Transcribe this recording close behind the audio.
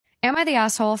Am I the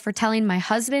asshole for telling my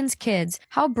husband's kids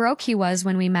how broke he was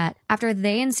when we met after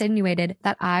they insinuated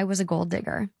that I was a gold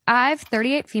digger? I've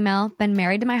 38 female, been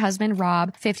married to my husband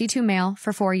Rob, 52 male,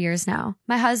 for 4 years now.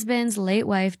 My husband's late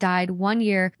wife died 1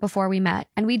 year before we met,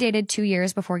 and we dated 2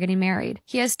 years before getting married.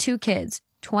 He has 2 kids,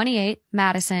 28,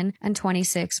 Madison, and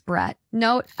 26, Brett.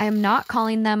 Note, I am not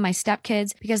calling them my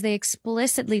stepkids because they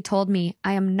explicitly told me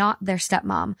I am not their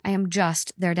stepmom. I am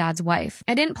just their dad's wife.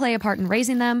 I didn't play a part in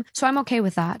raising them, so I'm okay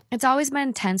with that. It's always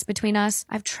been tense between us.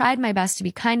 I've tried my best to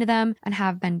be kind to them and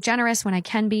have been generous when I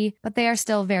can be, but they are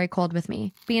still very cold with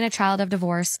me. Being a child of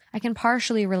divorce, I can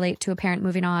partially relate to a parent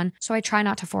moving on, so I try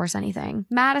not to force anything.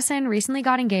 Madison recently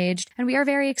got engaged, and we are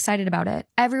very excited about it.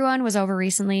 Everyone was over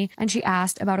recently, and she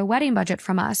asked about a wedding budget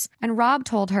from us, and Rob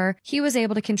told her he was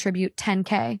able to contribute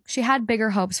 $10K. She had bigger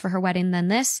hopes for her wedding than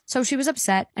this, so she was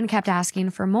upset and kept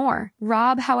asking for more.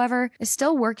 Rob, however, is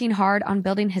still working hard on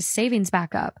building his savings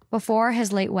back up. Before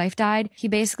his late wife died, he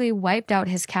basically wiped out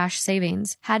his cash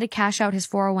savings, had to cash out his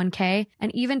 401K,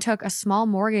 and even took a small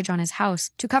mortgage on his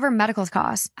house to cover medical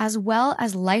costs, as well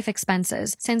as life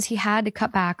expenses, since he had to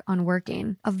cut back on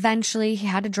working. Eventually, he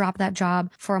had to drop that job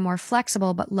for a more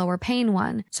flexible but lower paying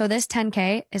one, so this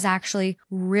 $10K is actually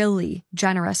really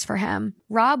generous for him.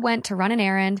 Rob went to run an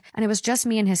errand, and it was just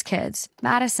me and his kids.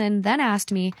 Madison then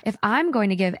asked me if I'm going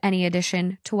to give any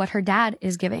addition to what her dad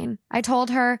is giving. I told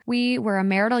her we were a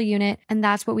marital unit, and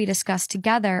that's what we discussed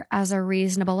together as a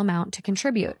reasonable amount to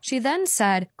contribute. She then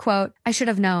said, quote, "I should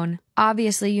have known.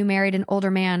 Obviously, you married an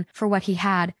older man for what he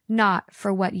had, not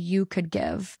for what you could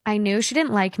give." I knew she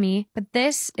didn't like me, but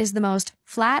this is the most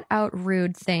flat-out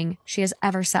rude thing she has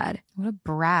ever said. What a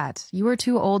brat. You were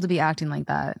too old to be acting like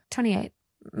that. 28,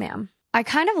 ma'am. I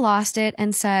kind of lost it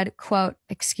and said, quote,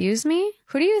 "Excuse me?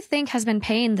 Who do you think has been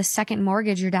paying the second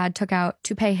mortgage your dad took out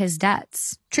to pay his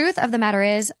debts?" Truth of the matter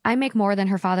is, I make more than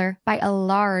her father by a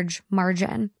large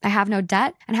margin. I have no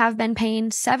debt and have been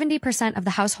paying 70% of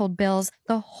the household bills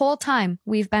the whole time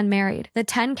we've been married. The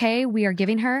 $10K we are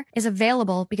giving her is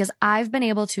available because I've been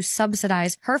able to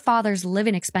subsidize her father's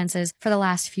living expenses for the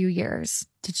last few years.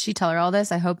 Did she tell her all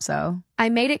this? I hope so. I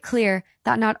made it clear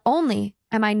that not only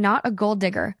am I not a gold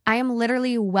digger, I am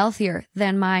literally wealthier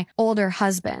than my older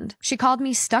husband. She called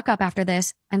me stuck up after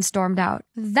this and stormed out.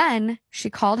 Then she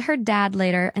called her dad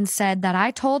later and said that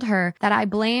I told her that I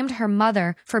blamed her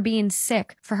mother for being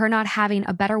sick for her not having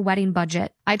a better wedding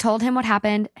budget. I told him what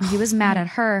happened and he was mad at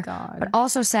her, but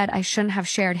also said I shouldn't have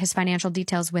shared his financial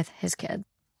details with his kids.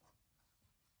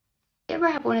 You ever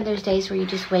have one of those days where you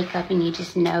just wake up and you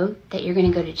just know that you're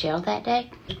going to go to jail that day?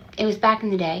 It was back in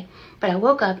the day, but I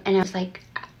woke up and I was like,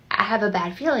 I have a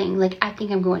bad feeling. Like, I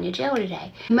think I'm going to jail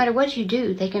today. No matter what you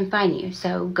do, they can find you.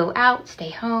 So go out, stay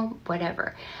home,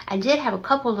 whatever. I did have a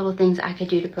couple little things I could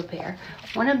do to prepare.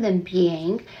 One of them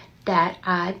being that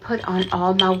I put on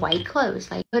all my white clothes.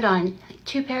 Like, put on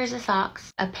 2 pairs of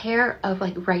socks, a pair of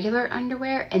like regular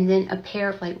underwear, and then a pair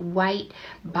of like white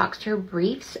boxer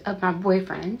briefs of my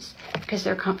boyfriend's because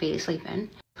they're comfy to sleep in.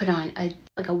 Put on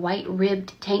a white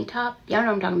ribbed tank top. Y'all know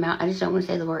what I'm talking about. I just don't want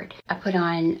to say the word. I put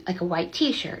on like a white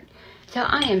t-shirt. So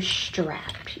I am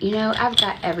strapped, you know, I've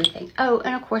got everything. Oh,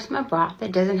 and of course my bra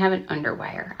that doesn't have an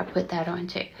underwire. I put that on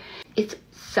too. It's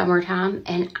summertime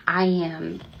and I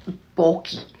am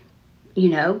bulky, you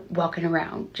know, walking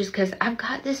around just because I've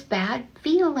got this bad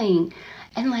feeling.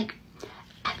 And like,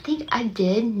 I think I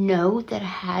did know that I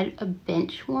had a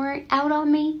bench warrant out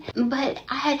on me, but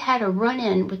I had had a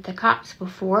run-in with the cops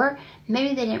before.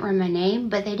 Maybe they didn't run my name,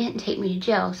 but they didn't take me to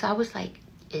jail. So I was like,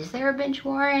 is there a bench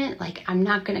warrant? Like, I'm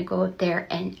not going to go up there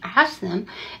and ask them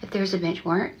if there's a bench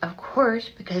warrant, of course,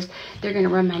 because they're going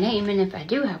to run my name. And if I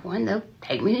do have one, they'll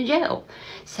take me to jail.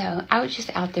 So I was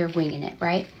just out there winging it,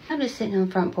 right? I'm just sitting on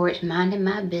the front porch, minding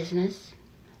my business,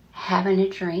 having a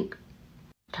drink,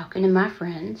 talking to my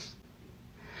friends.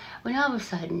 When all of a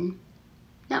sudden,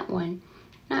 not 1,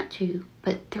 not 2,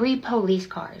 but 3 police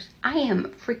cars. I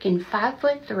am freaking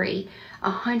 5'3",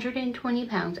 120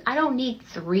 pounds. I don't need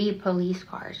 3 police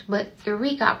cars, but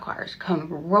 3 cop cars come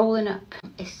rolling up.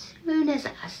 As soon as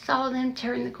I saw them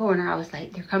turn the corner, I was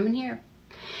like, they're coming here.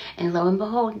 And lo and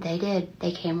behold, they did.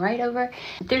 They came right over.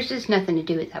 There's just nothing to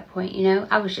do at that point, you know?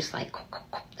 I was just like,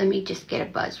 let me just get a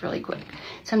buzz really quick.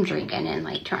 So I'm drinking and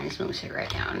like trying to smoke a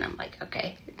cigarette now, and I'm like,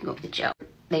 okay, go to jail.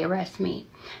 They arrest me.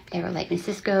 They were like, Miss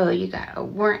Cisco, you got a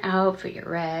warrant out for your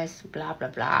arrest, blah, blah,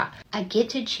 blah. I get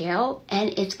to jail and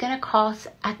it's going to cost,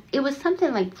 it was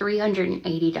something like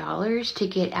 $380 to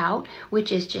get out,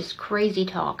 which is just crazy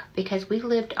talk because we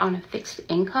lived on a fixed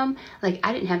income. Like,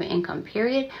 I didn't have an income,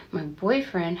 period. My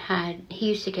boyfriend he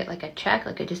used to get like a check,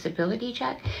 like a disability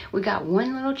check. We got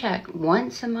one little check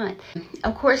once a month.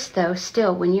 Of course, though,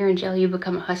 still, when you're in jail, you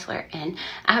become a hustler. And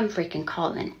I'm freaking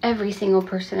calling every single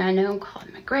person I know. I'm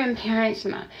calling my grandparents,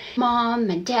 my mom,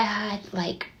 my dad,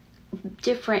 like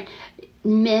different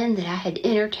men that I had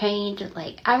entertained.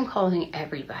 Like, I'm calling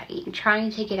everybody and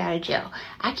trying to get out of jail.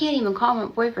 I can't even call my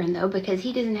boyfriend though because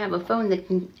he doesn't have a phone that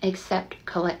can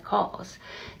collect calls.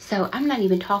 So I'm not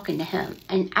even talking to him,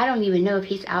 and I don't even know if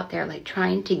he's out there like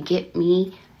trying to get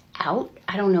me out.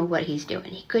 I don't know what he's doing.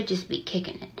 He could just be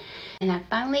kicking it. And I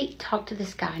finally talked to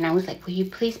this guy and I was like, will you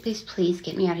please, please, please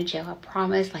get me out of jail? I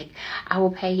promise, like, I will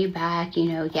pay you back, you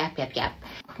know, yap, yap, yap.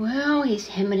 Well, he's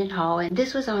hemming and hawing.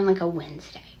 This was on like a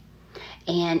Wednesday,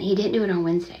 and he didn't do it on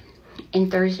Wednesday. And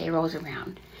Thursday rolls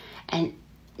around and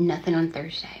nothing on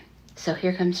Thursday. So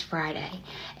here comes Friday.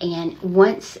 And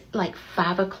once like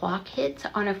 5 o'clock hits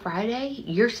on a Friday,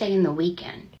 you're saying the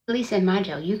weekend. At least in my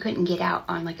jail, you couldn't get out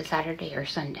on like a Saturday or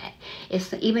Sunday.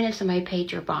 Even if somebody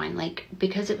paid your bond, like,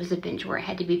 because it was a bench where it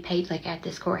had to be paid like at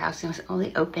this courthouse, and it was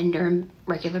only open during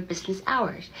regular business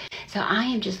hours. So I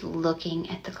am just looking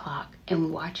at the clock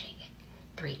and watching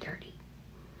it. 3:30,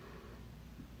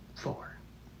 4,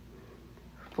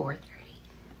 4:30,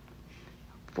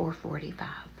 4:45.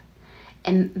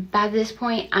 And by this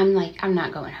point, I'm like, I'm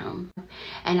not going home.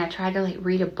 And I tried to like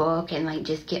read a book and like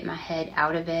just get my head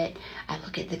out of it. I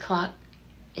look at the clock,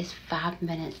 it's 5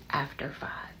 minutes after 5.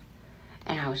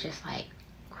 And I was just like,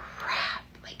 crap,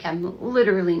 like I'm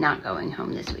literally not going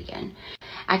home this weekend.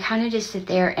 I kind of just sit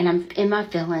there and I'm in my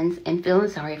feelings and feeling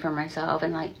sorry for myself.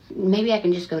 And like, maybe I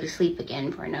can just go to sleep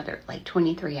again for another like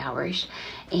 23 hours.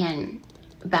 And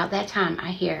about that time I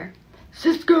hear,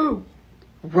 Cisco,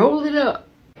 roll it up.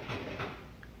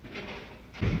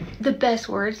 The best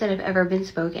words that have ever been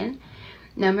spoken.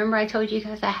 Now, remember I told you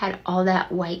guys I had all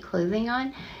that white clothing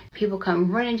on? People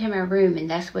come running to my room, and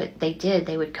that's what they did.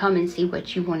 They would come and see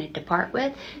what you wanted to part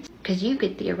with, because you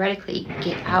could theoretically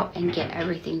get out and get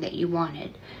everything that you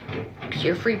wanted, because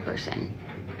you're a free person.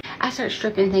 I start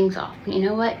stripping things off. You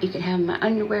know what? You can have my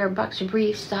underwear, boxer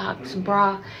briefs, socks,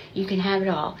 bra. You can have it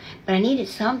all. But I needed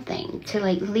something to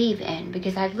like leave in,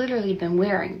 because I'd literally been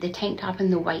wearing the tank top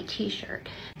and the white t-shirt.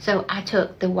 So I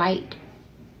took the white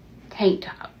tank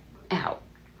top out.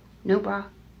 No bra,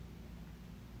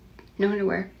 no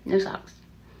underwear, no socks.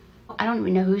 I don't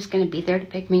even know who's going to be there to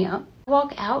pick me up. I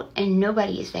walk out and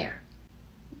nobody is there.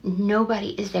 Nobody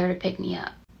is there to pick me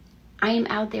up. I am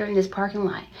out there in this parking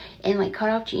lot in like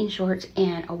cut off jean shorts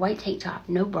and a white tank top,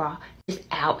 no bra, just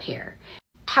out here.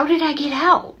 How did I get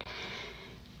out?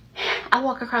 I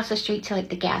walk across the street to like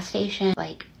the gas station.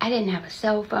 Like, I didn't have a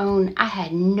cell phone. I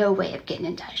had no way of getting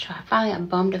in touch. So I finally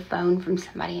bummed a phone from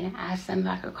somebody and I asked them if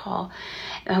I could call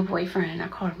my boyfriend. And I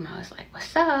called him and I was like,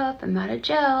 what's up? I'm out of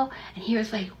jail. And he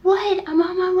was like, what? I'm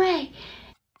on my way.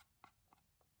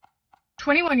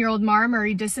 21-year-old Mara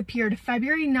Murray disappeared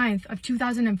February 9th of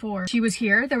 2004. She was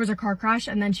here, there was a car crash,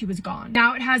 and then she was gone.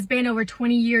 Now it has been over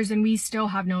 20 years and we still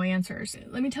have no answers.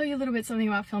 Let me tell you a little bit something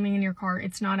about filming in your car.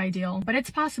 It's not ideal, but it's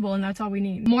possible, and that's all we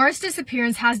need. Maura's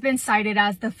disappearance has been cited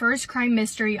as the first crime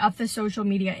mystery of the social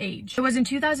media age. It was in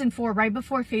 2004, right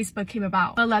before Facebook came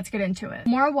about, but let's get into it.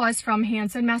 Maura was from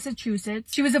Hanson,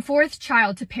 Massachusetts. She was a fourth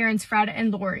child to parents Fred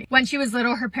and Lori. When she was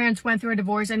little, her parents went through a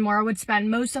divorce and Maura would spend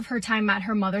most of her time at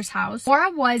her mother's house. Maura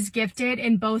was gifted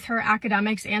in both her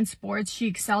academics and sports. She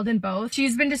excelled in both.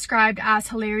 She's been described as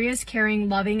hilarious, caring,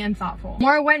 loving, and thoughtful.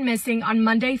 Maura went missing on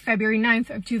Monday, February 9th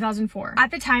of 2004. At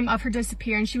the time of her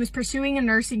disappearance, she was pursuing a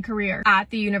nursing career at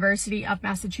the University of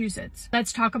Massachusetts.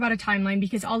 Let's talk about a timeline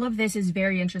because all of this is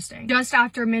very interesting. Just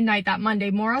after midnight that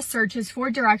Monday, Maura searches for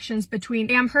directions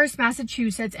between Amherst,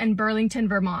 Massachusetts and Burlington,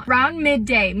 Vermont. Around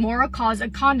midday, Maura calls a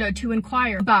condo to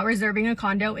inquire about reserving a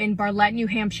condo in Bartlett, New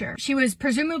Hampshire. She was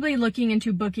presumably looking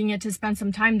into booking it to spend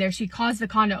some time there. She calls the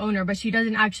condo owner, but she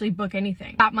doesn't actually book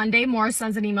anything. That Monday, Maura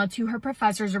sends an email to her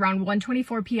professors around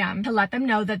 1:24 p.m. to let them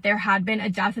know that there had been a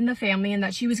death in the family and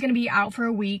that she was going to be out for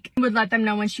a week and would let them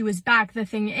know when she was back. The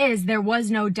thing is, there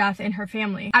was no death in her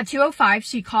family. At 2:05,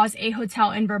 she calls a hotel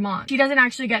in Vermont. She doesn't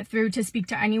actually get through to speak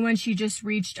to anyone. She just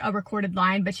reached a recorded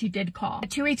line, but she did call.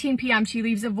 At 2:18 p.m., she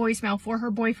leaves a voicemail for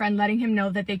her boyfriend, letting him know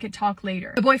that they could talk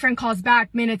later. The boyfriend calls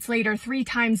back minutes later 3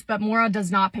 times, but Maura does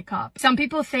not pick up. up. Some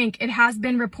people think it has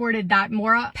been reported that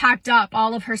Maura packed up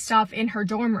all of her stuff in her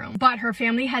dorm room, but her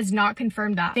family has not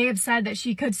confirmed that. They have said that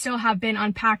she could still have been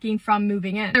unpacking from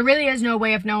moving in. There really is no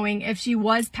way of knowing if she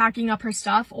was packing up her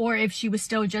stuff or if she was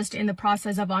still just in the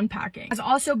process of unpacking. It has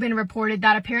also been reported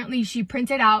that apparently she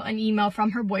printed out an email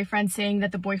from her boyfriend saying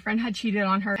that the boyfriend had cheated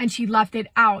on her and she left it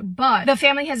out, but the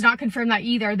family has not confirmed that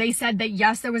either. They said that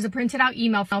yes, there was a printed out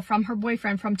email from her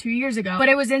boyfriend from 2 years ago, but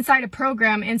it was inside a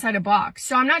program inside a box.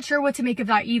 So I'm not sure what to make of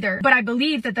that either, but I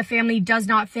believe that the family does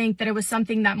not think that it was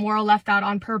something that Maura left out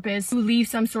on purpose to leave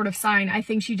some sort of sign. I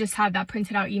think she just had that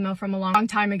printed out email from a long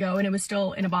time ago and it was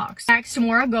still in a box. Next,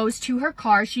 Maura goes to her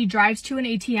car. She drives to an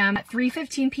ATM at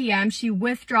 3:15 p.m. She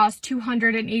withdraws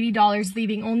 $280,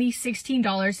 leaving only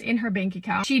 $16 in her bank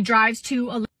account. She drives to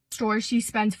a store. She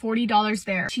spends $40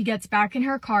 there. She gets back in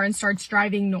her car and starts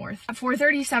driving north. At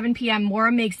 4:37 p.m.,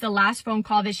 Maura makes the last phone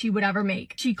call that she would ever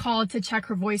make. She called to check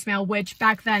her voicemail, which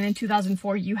back then in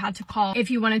 2004, you had to call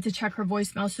if you wanted to check her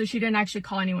voicemail. So she didn't actually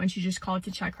call anyone. She just called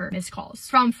to check her missed calls.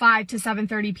 From 5 to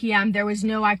 7:30 p.m., there was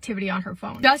no activity on her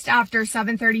phone. Just after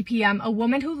 7:30 p.m., a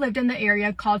woman who lived in the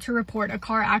area called to report a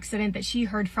car accident that she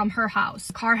heard from her house.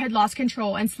 The car had lost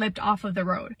control and slipped off of the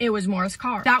road. It was Maura's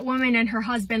car. That woman and her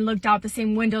husband looked out the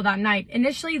same window that night.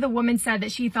 Initially, the woman said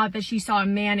that she thought that she saw a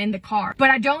man in the car, but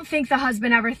I don't think the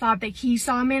husband ever thought that he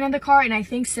saw a man in the car, and I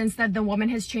think since then the woman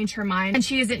has changed her mind and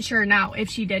she isn't sure now if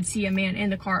she did see a man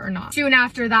in the car or not. Soon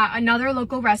after that, another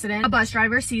local resident, a bus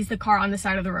driver, sees the car on the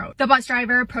side of the road. The bus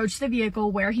driver approached the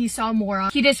vehicle where he saw Maura.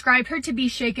 He described her to be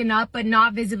shaken up but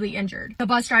not visibly injured. The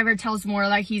bus driver tells Maura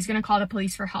that he's going to call the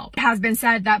police for help. It has been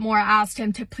said that Maura asked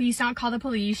him to please not call the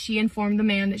police. She informed the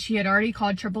man that she had already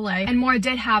called AAA, and Maura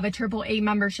did have a AAA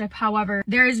membership. However,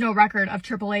 there is no record of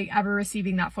AAA ever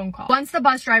receiving that phone call. Once the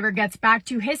bus driver gets back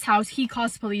to his house, he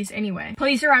calls police anyway.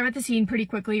 Police arrive at the scene pretty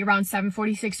quickly around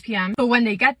 7:46 p.m. But when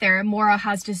they get there, Maura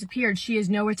has disappeared. She is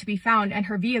nowhere to be found and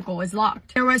her vehicle is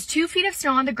locked. There was 2 feet of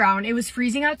snow on the ground. It was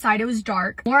freezing outside. It was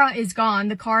dark. Maura is gone.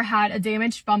 The car had a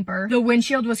damaged bumper. The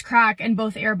windshield was cracked and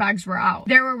both airbags were out.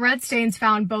 There were red stains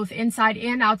found both inside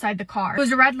and outside the car. It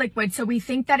was a red liquid, so we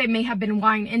think that it may have been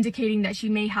wine, indicating that she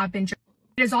may have been drinking.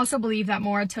 It is also believed that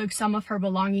Maura took some of her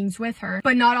belongings with her,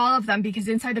 but not all of them, because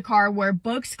inside the car were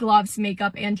books, gloves,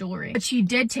 makeup, and jewelry. But she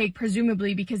did take,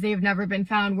 presumably because they have never been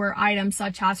found, were items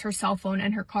such as her cell phone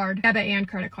and her card, debit and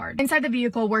credit card. Inside the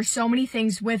vehicle were so many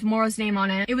things with Maura's name on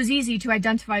it. It was easy to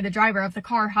identify the driver of the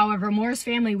car. However, Maura's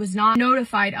family was not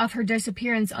notified of her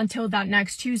disappearance until that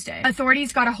next Tuesday.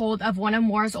 Authorities got a hold of one of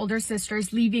Maura's older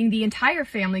sisters, leaving the entire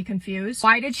family confused.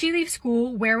 Why did she leave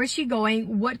school? Where was she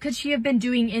going? What could she have been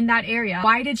doing in that area?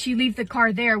 Why did she leave the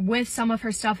car there with some of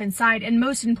her stuff inside? And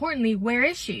most importantly, where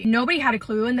is she? Nobody had a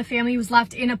clue, and the family was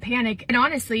left in a panic and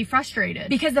honestly frustrated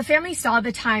because the family saw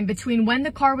the time between when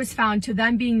the car was found to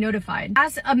them being notified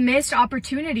as a missed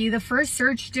opportunity. The first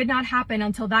search did not happen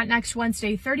until that next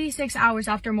Wednesday, 36 hours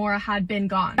after Maura had been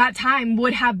gone. That time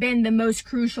would have been the most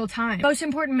crucial time. The most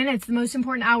important minutes, the most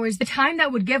important hours, the time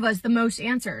that would give us the most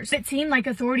answers. It seemed like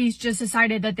authorities just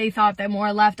decided that they thought that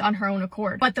Maura left on her own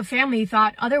accord, but the family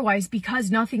thought otherwise because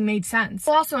nothing made sense.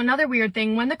 Also, another weird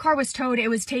thing, when the car was towed, it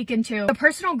was taken to the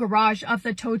personal garage of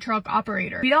the tow truck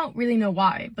operator. We don't really know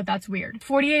why, but that's weird.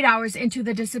 48 hours into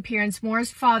the disappearance, Maura's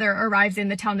father arrives in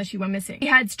the town that she went missing. He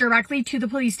heads directly to the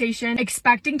police station,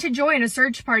 expecting to join a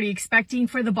search party, expecting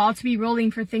for the ball to be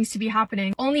rolling, for things to be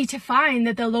happening, only to find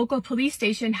that the local police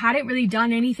station hadn't really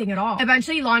done anything at all.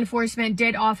 Eventually, law enforcement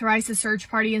did authorize the search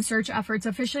party and search efforts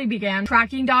officially began.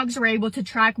 Tracking dogs were able to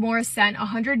track Maura's scent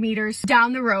 100 meters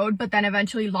down the road, but then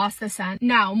eventually lost the scent.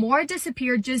 Now, Maura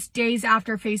disappeared just days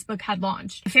after Facebook had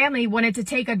launched. The family wanted to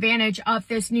take advantage of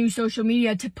this new social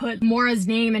media to put Maura's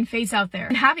name and face out there.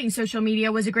 And having social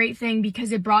media was a great thing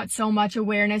because it brought so much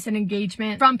awareness and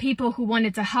engagement from people who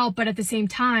wanted to help, but at the same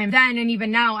time, then and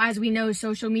even now, as we know,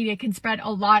 social media can spread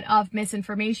a lot of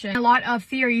misinformation, a lot of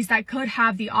theories that could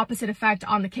have the opposite effect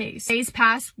on the case. Days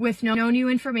passed with no new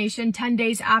information. 10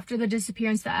 days after the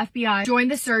disappearance, the FBI joined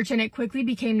the search and it quickly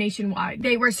became nationwide.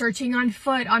 They were searching on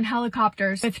foot, on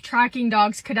helicopters, with tracking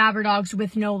dogs, cadaver dogs,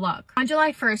 with no luck. On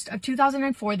July 1st of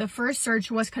 2004, the first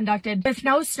search was conducted with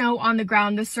no snow on the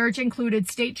ground. The search included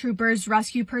state troopers,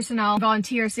 rescue personnel, and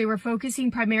volunteers. They were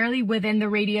focusing primarily within the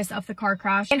radius of the car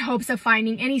crash in hopes of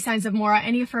finding any signs of Maura,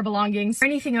 any of her belongings, or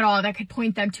anything at all that could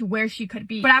point them to where she could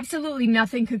be. But absolutely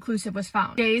nothing conclusive was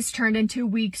found. Days turned into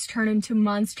weeks, turned into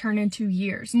months, turned into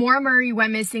years. Maura Murray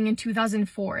went missing in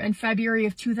 2004. In February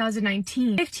of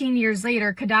 2019, 15 years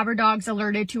later, cadaver dogs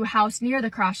alerted to a house near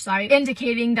the crash site,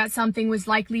 indicating that something was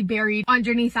likely buried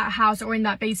underneath that house or in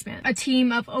that basement. A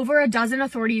team of over a dozen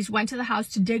authorities went to the house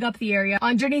to dig up the area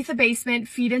underneath the basement,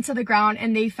 feet into the ground,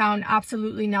 and they found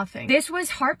absolutely nothing. This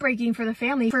was heartbreaking for the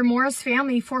family, for Maura's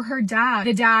family, for her dad.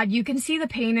 The dad, you can see the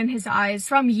pain in his eyes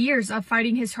from years of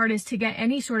fighting his hardest to get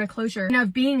any sort of closure and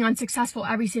of being unsuccessful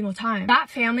every single time.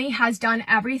 That family has done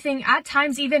everything, at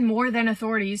times even more than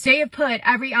authorities. They have put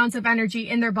every ounce of energy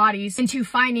in their bodies into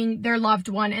finding their loved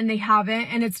one, and they haven't,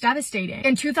 and it's devastating.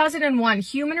 In 2001,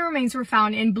 human remains were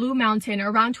found in Blue Mountain,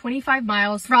 around 25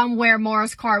 miles from where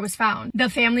Maura's car was found. The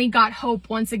family got hope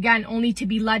once again, only to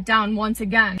be let down once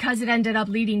again, because it ended up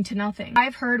leading to nothing.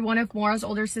 I've heard one of Maura's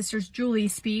older sisters, Julie,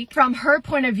 speak from her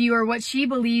point of view, or what she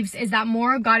believes is that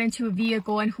Maura got into a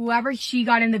vehicle, and whoever she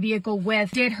got in the vehicle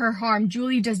with did her harm.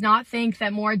 Julie does not think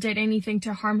that Maura did anything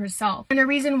to harm herself. And the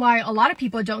reason why a lot of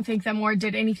people don't think that Maura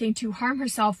did anything to harm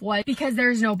herself was because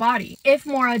there's no body. If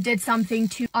Maura did something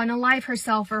to unalive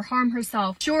herself or harm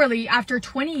herself, surely after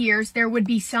 20 years there would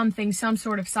be something, some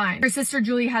sort of sign. Her sister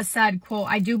Julie has said, quote,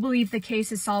 "I do believe the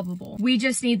case is solvable. We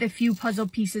just need the few puzzle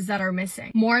pieces that are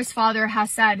missing." Maura's father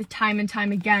has said time and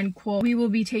time again, quote, "We will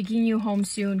be taking you home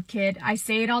soon, kid. I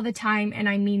say it all the time and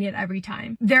I mean it every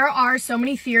time." There are so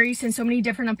many theories and so many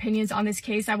different opinions on this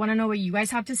case. I want to know what you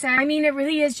guys have to say. I mean, it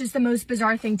really is just the most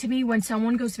bizarre thing to me when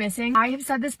someone goes missing. I have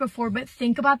said this before, but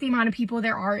think about the amount of people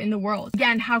there are in the world.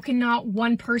 Again, how can not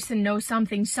one person know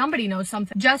something? Somebody knows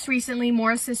something. Just recently,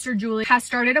 Maura's sister Julie has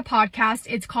started a podcast.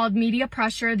 It's called Media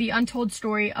Pressure, The Untold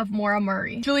Story of Maura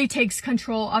Murray. Julie takes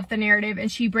control of the narrative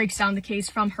and she breaks down the case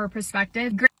from her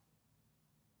perspective.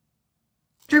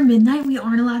 After midnight, we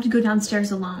aren't allowed to go downstairs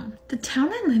alone. The town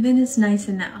I live in is nice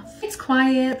enough. It's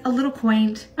quiet, a little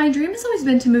quaint. My dream has always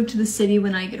been to move to the city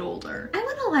when I get older. I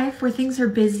want a life where things are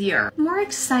busier, more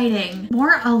exciting,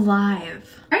 more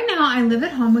alive. Right now, I live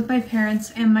at home with my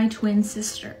parents and my twin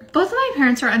sister. Both of my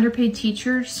parents are underpaid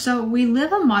teachers, so we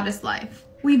live a modest life.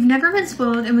 We've never been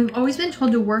spoiled, and we've always been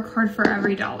told to work hard for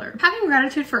every dollar. Having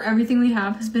gratitude for everything we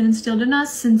have has been instilled in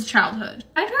us since childhood.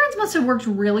 My parents must have worked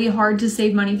really hard to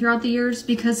save money throughout the years,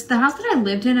 because the house that I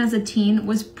lived in as a teen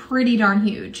was pretty darn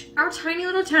huge. Our tiny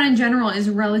little town in general is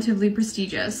relatively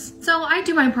prestigious, so I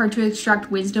do my part to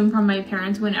extract wisdom from my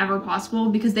parents whenever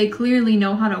possible, because they clearly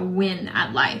know how to win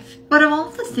at life. But of all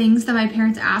of the things that my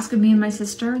parents ask of me and my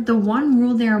sister, the one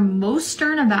rule they are most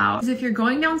stern about is if you're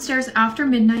going downstairs after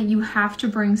midnight, you have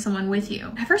to bring someone with you.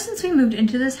 Ever since we moved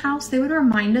into this house, they would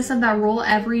remind us of that rule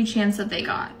every chance that they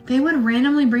got. They would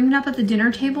randomly bring it up at the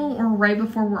dinner table or right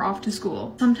before we're off to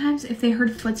school. Sometimes if they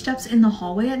heard footsteps in the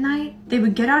hallway at night, they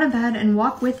would get out of bed and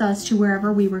walk with us to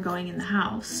wherever we were going in the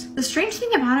house. The strange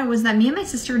thing about it was that me and my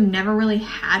sister never really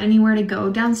had anywhere to go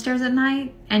downstairs at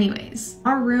night. Anyways,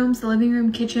 our rooms, the living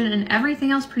room, kitchen, and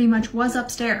everything else pretty much was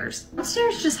upstairs.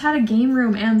 Upstairs just had a game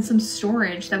room and some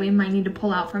storage that we might need to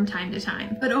pull out from time to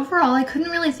time. But overall, I couldn't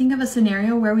really think of a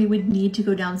scenario where we would need to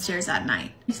go downstairs at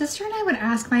night. My sister and I would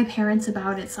ask my parents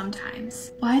about it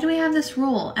sometimes. Why do we have this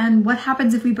rule? And what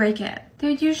happens if we break it? They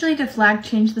would usually deflect,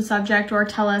 change the subject, or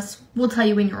tell us, "We'll tell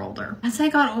you when you're older." As I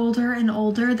got older and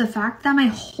older, the fact that my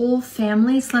whole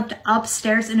family slept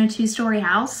upstairs in a 2-story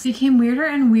house became weirder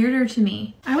and weirder to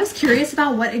me. I was curious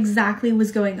about what exactly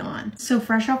was going on. So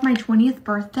fresh off my 20th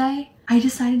birthday, I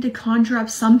decided to conjure up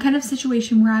some kind of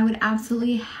situation where I would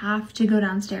absolutely have to go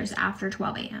downstairs after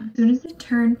 12 a.m. As soon as it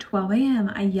turned 12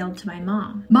 a.m., I yelled to my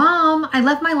mom, "Mom, I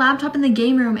left my laptop in the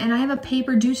game room and I have a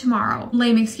paper due tomorrow."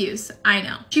 Lame excuse, I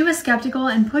know. She was skeptical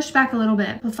and pushed back a little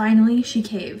bit, but finally she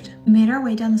caved. We made our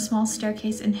way down the small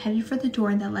staircase and headed for the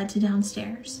door that led to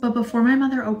downstairs. But before my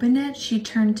mother opened it, she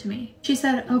turned to me. She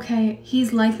said, "Okay,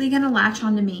 he's likely gonna latch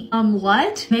onto me."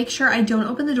 What? Make sure I don't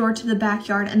open the door to the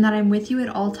backyard and that I'm with you at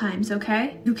all times,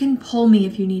 okay? You can pull me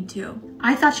if you need to.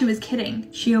 I thought she was kidding.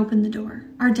 She opened the door.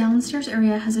 Our downstairs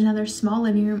area has another small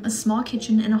living room, a small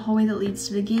kitchen, and a hallway that leads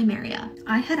to the game area.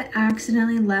 I had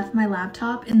accidentally left my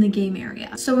laptop in the game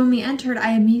area, so when we entered,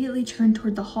 I immediately turned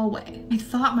toward the hallway. I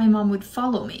thought my mom would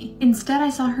follow me. Instead, I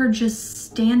saw her just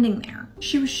standing there.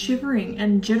 She was shivering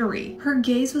and jittery. Her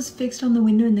gaze was fixed on the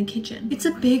window in the kitchen. It's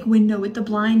a big window with the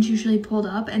blinds usually pulled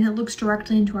up, and it looks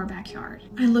directly into our backyard.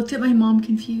 I looked at my mom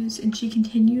confused, and she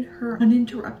continued her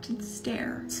uninterrupted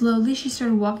stare. Slowly, she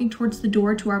started walking towards the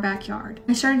door to our backyard.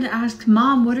 I started to ask,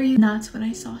 "Mom, what are you?" And that's when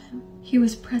I saw him. He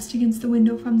was pressed against the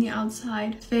window from the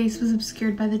outside. His face was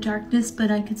obscured by the darkness, but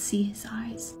I could see his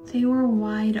eyes. They were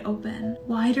wide open,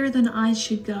 wider than eyes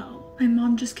should go. My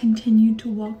mom just continued to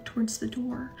walk towards the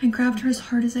door. I grabbed her as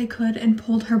hard as I could and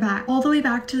pulled her back, all the way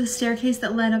back to the staircase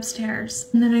that led upstairs,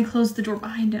 and then I closed the door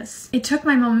behind us. It took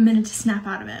my mom a minute to snap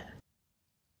out of it.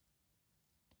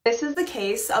 This is the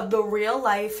case of the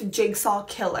real-life jigsaw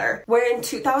killer, where in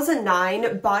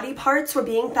 2009, body parts were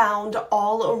being found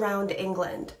all around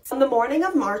England. On the morning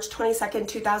of March 22nd,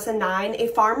 2009, a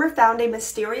farmer found a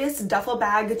mysterious duffel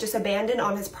bag just abandoned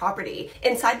on his property.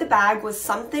 Inside the bag was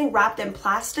something wrapped in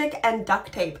plastic and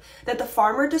duct tape that the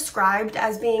farmer described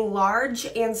as being large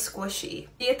and squishy.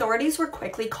 The authorities were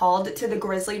quickly called to the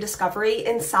grisly discovery.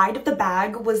 Inside of the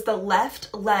bag was the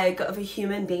left leg of a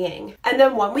human being. And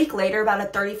then 1 week later, about a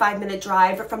 35-minute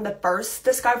drive from the first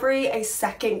discovery, a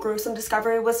second gruesome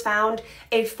discovery was found.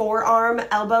 A forearm,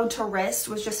 elbow to wrist,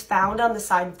 was just found on the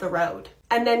side of the road.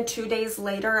 And then 2 days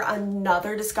later,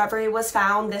 another discovery was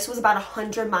found. This was about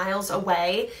 100 miles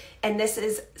away, and this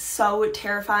is so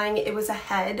terrifying. It was a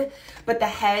head, but the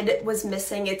head was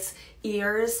missing its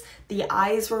ears, the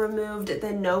eyes were removed,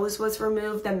 the nose was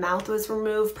removed, the mouth was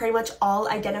removed, pretty much all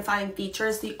identifying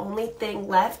features. The only thing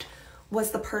left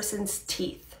was the person's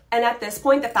teeth. And at this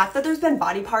point, the fact that there's been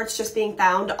body parts just being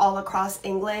found all across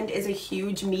England is a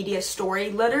huge media story.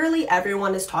 Literally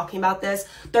everyone is talking about this.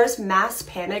 There's mass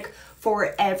panic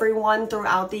for everyone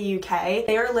throughout the UK.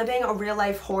 They are living a real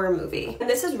life horror movie. And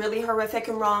this is really horrific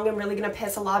and wrong. I'm really gonna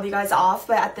piss a lot of you guys off,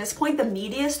 but at this point, the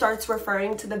media starts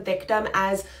referring to the victim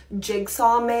as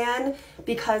Jigsaw Man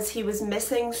because he was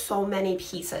missing so many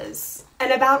pieces.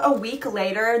 And about a week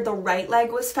later, the right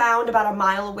leg was found about a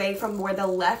mile away from where the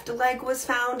left leg was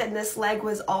found, and this leg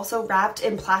was also wrapped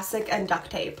in plastic and duct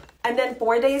tape. And then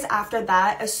 4 days after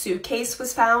that, a suitcase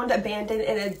was found abandoned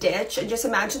in a ditch. And just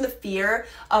imagine the fear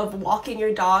of walking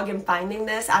your dog and finding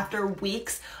this after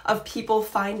weeks of people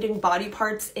finding body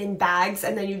parts in bags,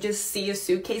 and then you just see a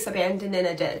suitcase abandoned in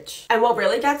a ditch. And what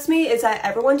really gets me is that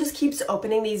everyone just keeps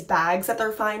opening these bags that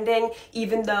they're finding,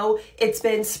 even though it's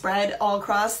been spread all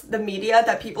across the media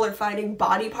that people are finding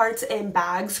body parts in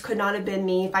bags. Could not have been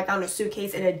me. If I found a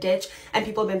suitcase in a ditch and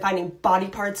people have been finding body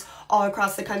parts all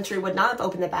across the country, would not have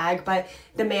opened the bag. But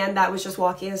the man that was just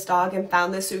walking his dog and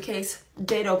found the suitcase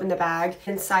did open the bag.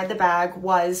 Inside the bag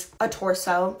was a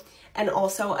torso and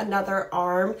also another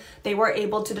arm. They were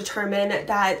able to determine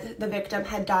that the victim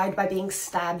had died by being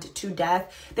stabbed to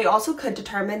death. They also could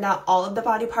determine that all of the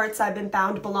body parts that had been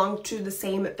found belonged to the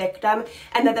same victim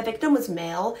and that the victim was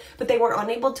male, but they were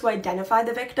unable to identify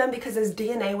the victim because his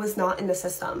DNA was not in the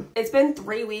system. It's been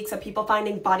 3 weeks of people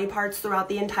finding body parts throughout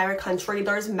the entire country.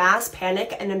 There's mass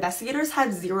panic and investigators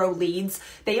had zero leads.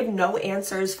 They have no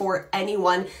answers for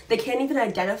anyone. They can't even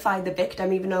identify the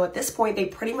victim, even though at this point they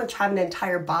pretty much have an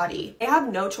entire body. They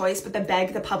have no choice but to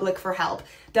beg the public for help.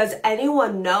 Does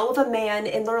anyone know of a man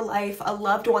in their life, a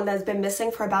loved one that has been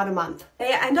missing for about a month?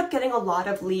 They end up getting a lot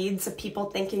of leads of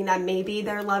people thinking that maybe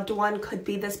their loved one could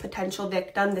be this potential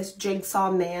victim, this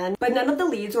jigsaw man. But none of the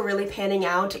leads were really panning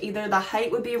out. Either the height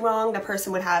would be wrong, the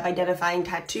person would have identifying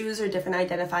tattoos or different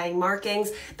identifying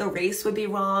markings, the race would be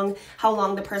wrong, how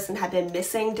long the person had been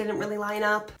missing didn't really line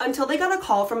up. Until they got a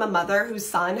call from a mother whose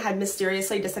son had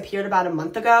mysteriously disappeared about a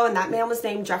month ago, and that man was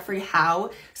named Jeffrey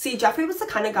Howe. See, Jeffrey was the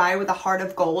kind of guy with a heart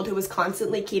of gold who was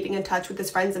constantly keeping in touch with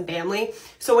his friends and family.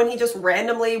 So when he just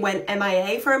randomly went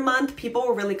MIA for a month, people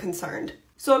were really concerned.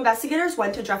 So investigators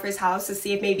went to Jeffrey's house to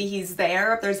see if maybe he's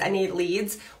there, if there's any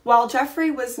leads. While Jeffrey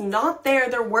was not there,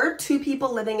 there were 2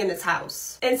 people living in his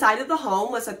house. Inside of the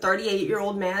home was a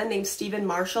 38-year-old man named Stephen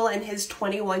Marshall and his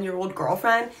 21-year-old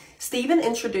girlfriend. Stephen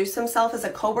introduced himself as a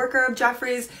co-worker of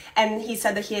Jeffrey's, and he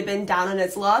said that he had been down on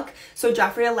his luck, so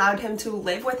Jeffrey allowed him to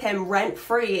live with him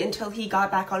rent-free until he got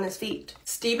back on his feet.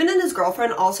 Stephen and his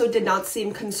girlfriend also did not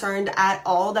seem concerned at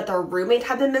all that their roommate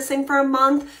had been missing for a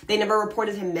month. They never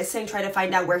reported him missing, tried to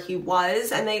find out where he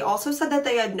was, and they also said that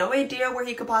they had no idea where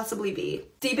he could possibly be.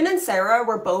 Stephen and Sarah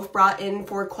were both brought in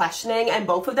for questioning, and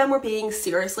both of them were being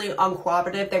seriously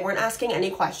uncooperative. They weren't asking any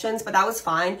questions, but that was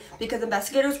fine because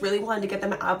investigators really wanted to get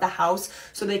them out of the house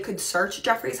so they could search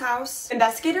Jeffrey's house.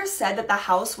 Investigators said that the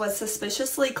house was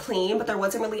suspiciously clean, but there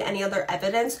wasn't really any other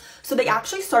evidence, so they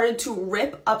actually started to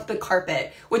rip up the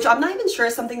carpet, which I'm not even sure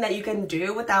is something that you can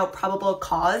do without probable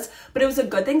cause, but it was a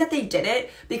good thing that they did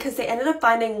it because they ended up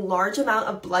finding large amount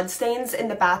of bloodstains in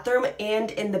the bathroom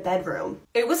and in the bedroom.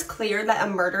 It was clear that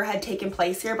a murder had taken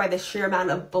place here by the sheer amount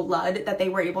of blood that they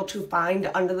were able to find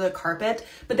under the carpet,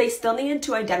 but they still needed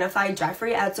to identify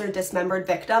Jeffrey as their dismembered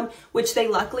victim, which they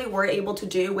luckily were able to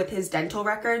do with his dental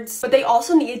records. But they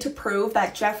also needed to prove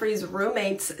that Jeffrey's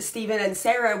roommates, Stephen and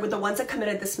Sarah, were the ones that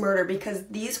committed this murder because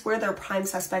these were their prime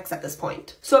suspects at this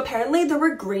point. So apparently there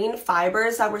were green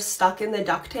fibers that were stuck in the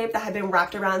duct tape that had been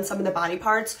wrapped around some of the body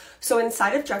parts. So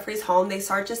inside of Jeffrey's home, they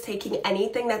start just taking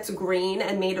anything that's green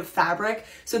and made of fabric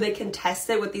so they can test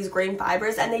it with these green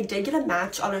fibers, and they did get a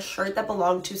match on a shirt that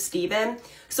belonged to Steven,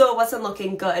 so it wasn't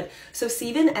looking good. So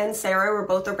Steven and Sarah were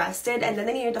both arrested, and then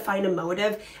they needed to find a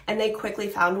motive, and they quickly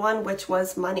found one, which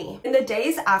was money. In the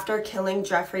days after killing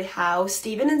Jeffrey Howe,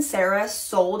 Steven and Sarah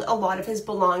sold a lot of his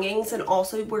belongings and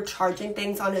also were charging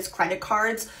things on his credit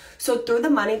cards. So through the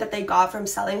money that they got from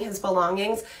selling his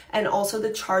belongings and also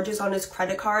the charges on his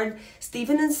credit card,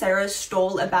 Steven and Sarah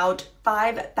stole about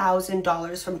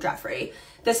 $5,000 from Jeffrey.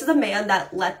 This is a man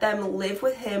that let them live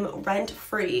with him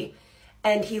rent-free,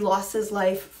 and he lost his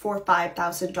life for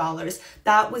 $5,000.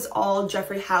 That was all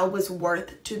Jeffrey Howe was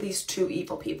worth to these two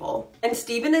evil people. And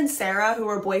Steven and Sarah, who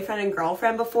were boyfriend and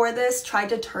girlfriend before this, tried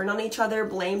to turn on each other,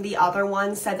 blame the other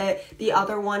one, said that the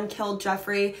other one killed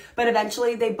Jeffrey, but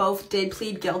eventually they both did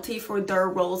plead guilty for their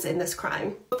roles in this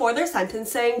crime. Before their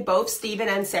sentencing, both Steven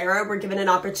and Sarah were given an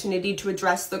opportunity to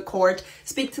address the court,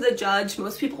 speak to the judge.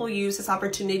 Most people use this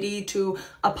opportunity to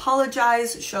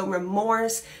apologize, show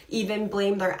remorse, even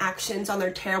blame their actions on their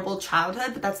terrible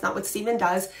childhood, but that's not what Steven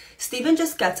does. Steven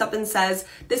just gets up and says,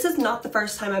 "This is not the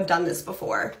first time I've done this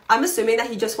before." I'm assuming that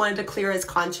he just wanted to clear his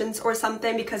conscience or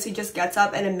something, because he just gets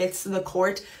up and admits to the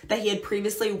court that he had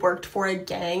previously worked for a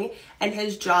gang, and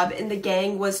his job in the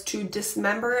gang was to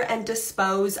dismember and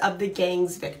dispose of the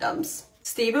gang's victims.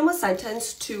 Steven was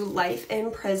sentenced to life in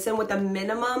prison with a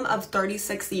minimum of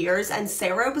 36 years, and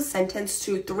Sarah was sentenced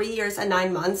to 3 years and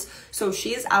 9 months, so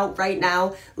she is out right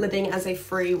now living as a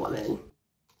free woman.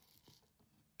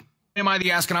 Am I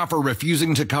the astronaut for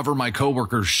refusing to cover my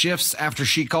coworker's shifts after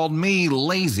she called me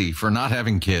lazy for not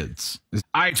having kids?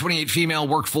 I, 28 female,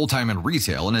 work full-time in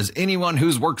retail, and as anyone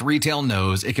who's worked retail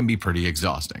knows, it can be pretty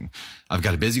exhausting. I've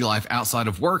got a busy life outside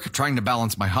of work, trying to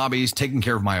balance my hobbies, taking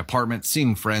care of my apartment,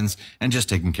 seeing friends, and just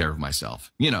taking care of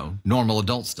myself. You know, normal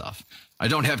adult stuff. I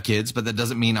don't have kids, but that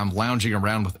doesn't mean I'm lounging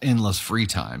around with endless free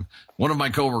time. One of my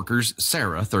coworkers,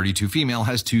 Sarah, 32 female,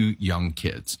 has 2 young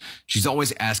kids. She's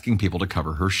always asking people to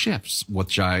cover her shifts,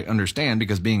 which I understand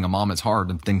because being a mom is hard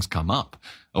and things come up.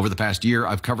 Over the past year,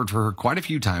 I've covered for her quite a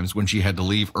few times when she had to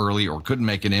leave early or couldn't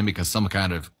make it in because some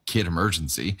kind of kid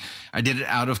emergency. I did it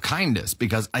out of kindness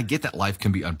because I get that life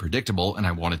can be unpredictable and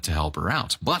I wanted to help her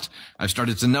out. But I've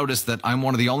started to notice that I'm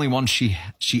one of the only ones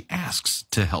she asks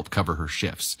to help cover her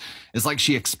shifts. It's like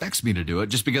she expects me to do it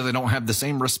just because I don't have the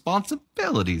same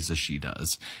responsibilities as she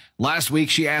does. Last week,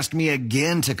 she asked me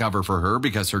again to cover for her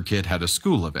because her kid had a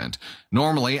school event.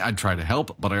 Normally, I'd try to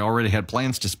help, but I already had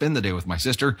plans to spend the day with my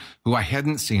sister, who I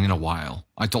hadn't seen in a while.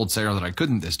 I told Sarah that I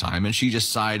couldn't this time, and she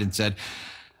just sighed and said,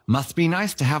 "Must be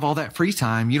nice to have all that free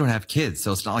time. You don't have kids,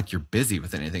 so it's not like you're busy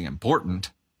with anything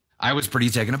important." I was pretty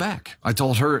taken aback. I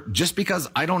told her, just because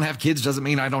I don't have kids doesn't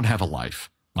mean I don't have a life.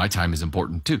 My time is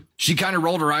important too. She kind of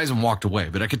rolled her eyes and walked away,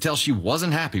 but I could tell she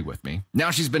wasn't happy with me.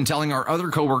 Now she's been telling our other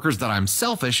coworkers that I'm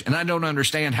selfish and I don't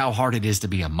understand how hard it is to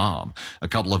be a mom. A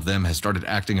couple of them has started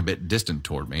acting a bit distant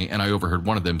toward me, and I overheard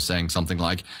one of them saying something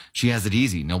like, "She has it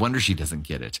easy. No wonder she doesn't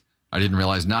get it." I didn't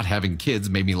realize not having kids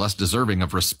made me less deserving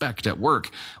of respect at work.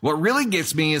 What really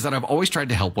gets me is that I've always tried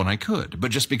to help when I could,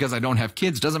 but just because I don't have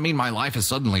kids doesn't mean my life is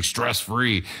suddenly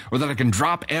stress-free or that I can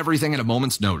drop everything at a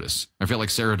moment's notice. I feel like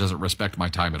Sarah doesn't respect my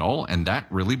time at all, and that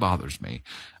really bothers me.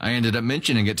 I ended up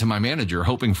mentioning it to my manager,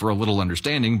 hoping for a little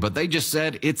understanding, but they just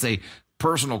said it's a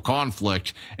personal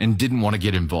conflict and didn't want to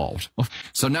get involved.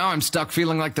 So now I'm stuck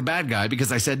feeling like the bad guy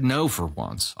because I said no for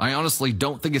once. I honestly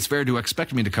don't think it's fair to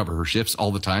expect me to cover her shifts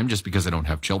all the time just because I don't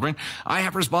have children. I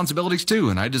have responsibilities too,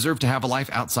 and I deserve to have a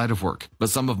life outside of work. But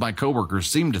some of my coworkers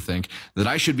seem to think that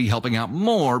I should be helping out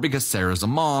more because Sarah's a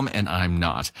mom and I'm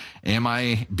not. Am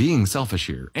I being selfish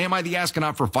here? Am I the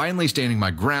astronaut for finally standing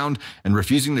my ground and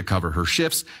refusing to cover her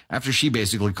shifts after she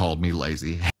basically called me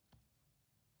lazy?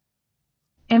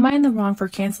 Am I in the wrong for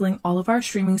canceling all of our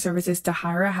streaming services to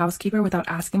hire a housekeeper without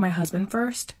asking my husband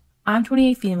first? I'm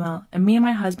 28 female, and me and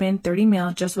my husband, 30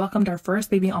 male, just welcomed our first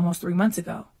baby almost 3 months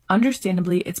ago.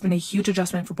 Understandably, it's been a huge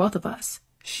adjustment for both of us.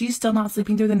 She's still not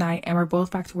sleeping through the night, and we're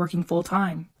both back to working full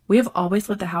time. We have always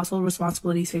split the household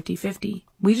responsibilities 50-50.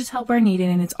 We just help where needed,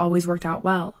 and it's always worked out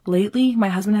well. Lately, my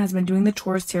husband has been doing the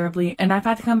chores terribly, and I've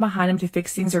had to come behind him to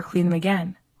fix things or clean them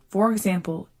again. For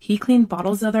example, he cleaned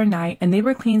bottles the other night and they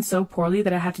were cleaned so poorly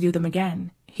that I had to do them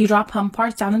again. He dropped pump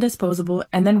parts down the disposable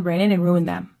and then ran in and ruined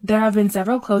them. There have been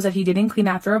several clothes that he didn't clean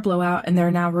after a blowout and they're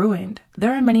now ruined.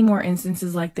 There are many more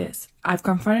instances like this. I've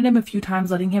confronted him a few times,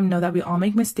 letting him know that we all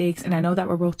make mistakes and I know that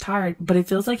we're both tired, but it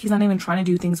feels like he's not even trying to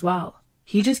do things well.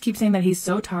 He just keeps saying that he's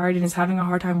so tired and is having a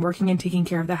hard time working and taking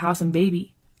care of the house and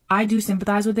baby. I do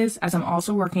sympathize with this as I'm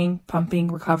also working, pumping,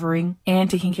 recovering,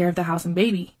 and taking care of the house and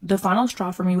baby. The final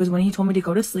straw for me was when he told me to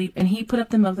go to sleep and he put up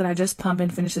the milk that I just pumped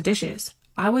and finished the dishes.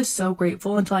 I was so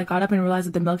grateful until I got up and realized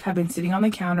that the milk had been sitting on the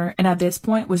counter and at this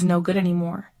point was no good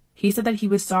anymore. He said that he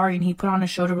was sorry and he put on a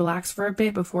show to relax for a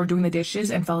bit before doing the dishes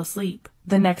and fell asleep.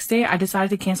 The next day, I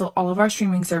decided to cancel all of our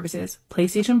streaming services,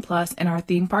 PlayStation Plus, and our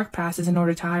theme park passes in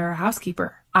order to hire a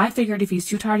housekeeper. I figured if he's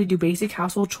too tired to do basic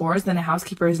household chores, then a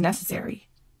housekeeper is necessary.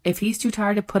 If he's too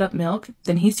tired to put up milk,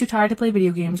 then he's too tired to play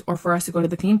video games or for us to go to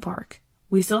the theme park.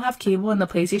 We still have cable and the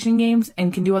PlayStation games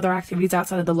and can do other activities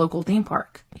outside of the local theme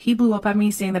park. He blew up at me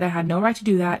saying that I had no right to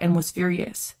do that and was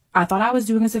furious. I thought I was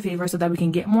doing us a favor so that we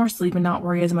can get more sleep and not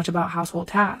worry as much about household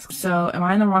tasks. So am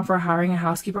I in the wrong for hiring a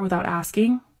housekeeper without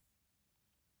asking?